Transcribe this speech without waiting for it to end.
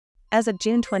As of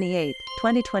June 28,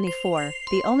 2024,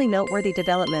 the only noteworthy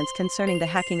developments concerning the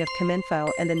hacking of Kominfo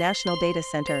and the National Data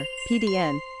Center,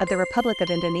 PDN, of the Republic of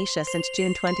Indonesia since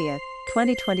June 20,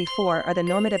 2024 are the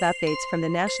normative updates from the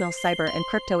National Cyber and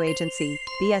Crypto Agency,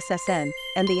 BSSN,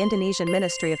 and the Indonesian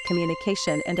Ministry of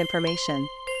Communication and Information.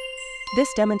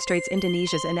 This demonstrates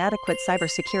Indonesia's inadequate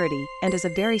cybersecurity and is a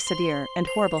very severe and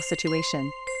horrible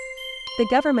situation. The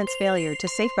government's failure to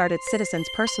safeguard its citizens'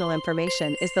 personal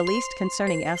information is the least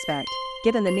concerning aspect,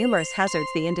 given the numerous hazards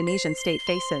the Indonesian state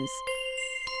faces.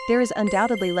 There is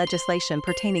undoubtedly legislation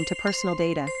pertaining to personal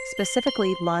data,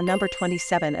 specifically Law No.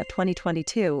 27 of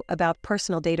 2022 about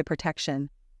personal data protection.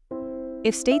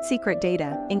 If state secret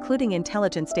data, including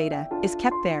intelligence data, is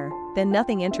kept there, then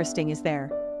nothing interesting is there.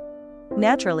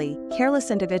 Naturally,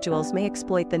 careless individuals may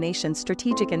exploit the nation's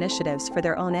strategic initiatives for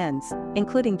their own ends,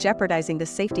 including jeopardizing the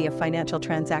safety of financial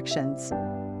transactions.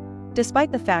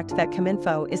 Despite the fact that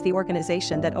Kominfo is the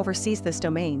organization that oversees this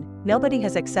domain, nobody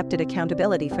has accepted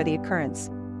accountability for the occurrence.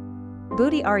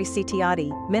 Budi Ari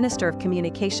Setiadi, Minister of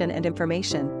Communication and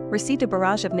Information, received a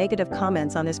barrage of negative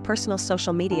comments on his personal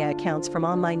social media accounts from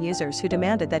online users who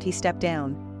demanded that he step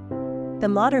down. The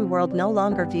modern world no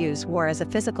longer views war as a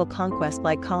physical conquest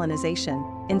like colonization.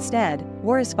 Instead,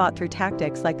 war is fought through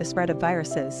tactics like the spread of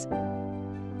viruses,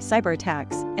 cyber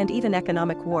attacks, and even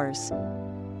economic wars.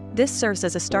 This serves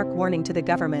as a stark warning to the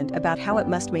government about how it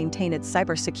must maintain its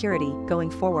cybersecurity going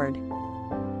forward.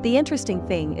 The interesting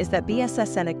thing is that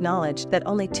BSSN acknowledged that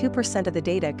only 2% of the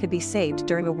data could be saved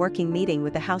during a working meeting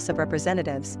with the House of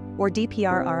Representatives, or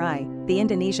DPR RI, the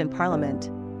Indonesian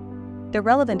parliament. The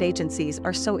relevant agencies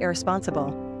are so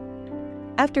irresponsible.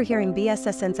 After hearing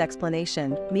BSSN's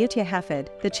explanation, Mutia Hafid,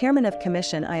 the chairman of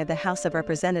Commission I of the House of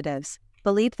Representatives,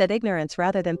 believed that ignorance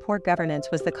rather than poor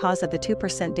governance was the cause of the 2%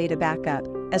 data backup,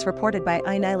 as reported by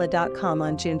inila.com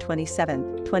on June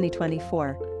 27,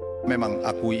 2024. Memang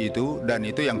akui itu dan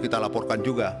itu yang kita laporkan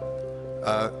juga.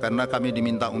 Karena kami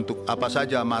diminta untuk apa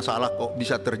saja masalah kok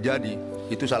bisa terjadi,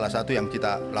 itu salah satu yang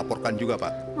kita laporkan juga,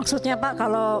 Pak. Maksudnya Pak,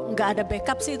 kalau nggak ada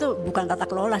backup sih itu bukan tata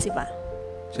kelola sih Pak.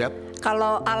 Siap.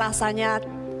 Kalau alasannya,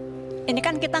 ini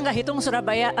kan kita nggak hitung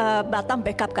Surabaya Batam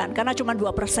backup kan, karena cuma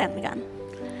 2% kan.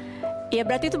 Ya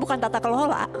berarti itu bukan tata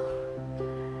kelola.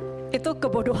 Itu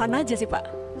kebodohan aja sih Pak.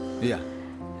 Iya.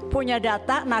 Punya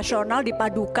data nasional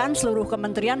dipadukan seluruh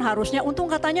kementerian, harusnya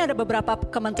untung katanya ada beberapa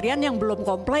kementerian yang belum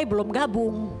comply, belum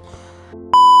gabung.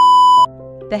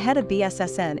 The head of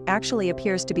BSSN actually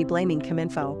appears to be blaming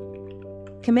Kominfo.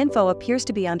 Kominfo appears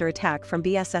to be under attack from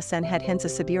BSSN head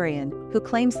Hinsa Siburian, who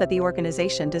claims that the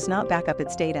organization does not back up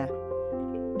its data.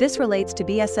 This relates to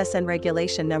BSSN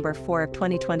Regulation No. 4 of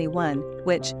 2021,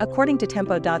 which, according to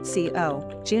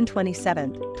Tempo.co, June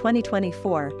 27,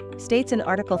 2024, states in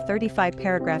Article 35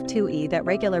 Paragraph 2e that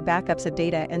regular backups of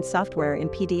data and software in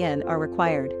PDN are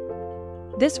required.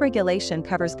 This regulation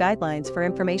covers guidelines for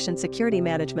information security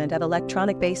management of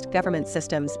electronic-based government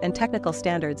systems and technical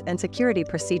standards and security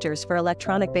procedures for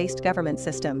electronic-based government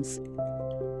systems.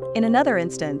 In another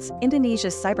instance,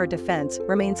 Indonesia's cyber defense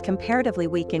remains comparatively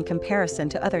weak in comparison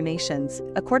to other nations,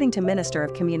 according to Minister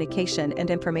of Communication and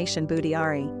Information Budi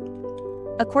Ari.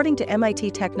 According to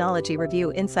MIT Technology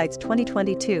Review Insights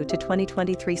 2022 to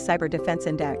 2023 Cyber Defense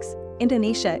Index,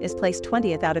 Indonesia is placed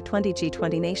 20th out of 20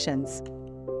 G20 nations.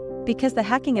 Because the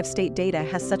hacking of state data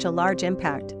has such a large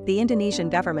impact, the Indonesian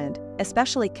government,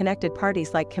 especially connected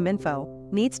parties like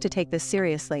Kominfo, needs to take this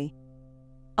seriously.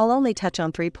 I'll only touch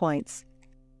on 3 points.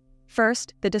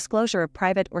 First, the disclosure of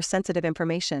private or sensitive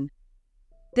information.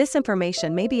 This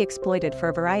information may be exploited for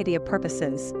a variety of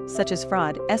purposes, such as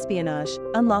fraud, espionage,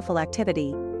 unlawful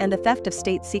activity, and the theft of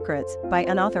state secrets by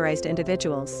unauthorized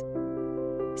individuals.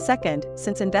 Second,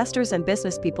 since investors and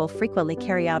businesspeople frequently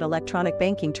carry out electronic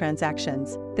banking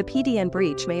transactions, the PDN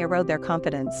breach may erode their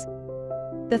confidence.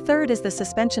 The third is the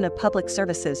suspension of public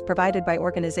services provided by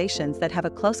organizations that have a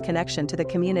close connection to the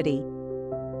community.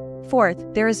 Fourth,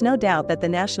 there is no doubt that the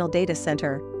National Data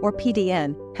Center, or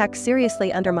PDN, hack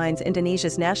seriously undermines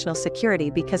Indonesia's national security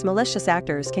because malicious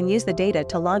actors can use the data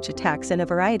to launch attacks in a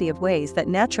variety of ways that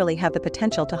naturally have the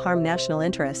potential to harm national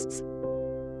interests.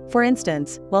 For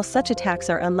instance, while such attacks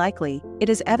are unlikely, it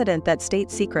is evident that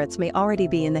state secrets may already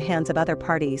be in the hands of other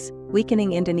parties,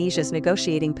 weakening Indonesia's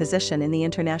negotiating position in the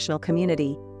international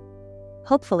community.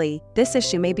 Hopefully, this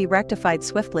issue may be rectified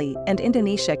swiftly and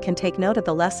Indonesia can take note of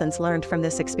the lessons learned from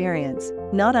this experience,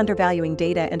 not undervaluing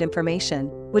data and information,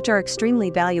 which are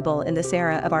extremely valuable in this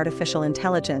era of artificial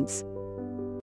intelligence.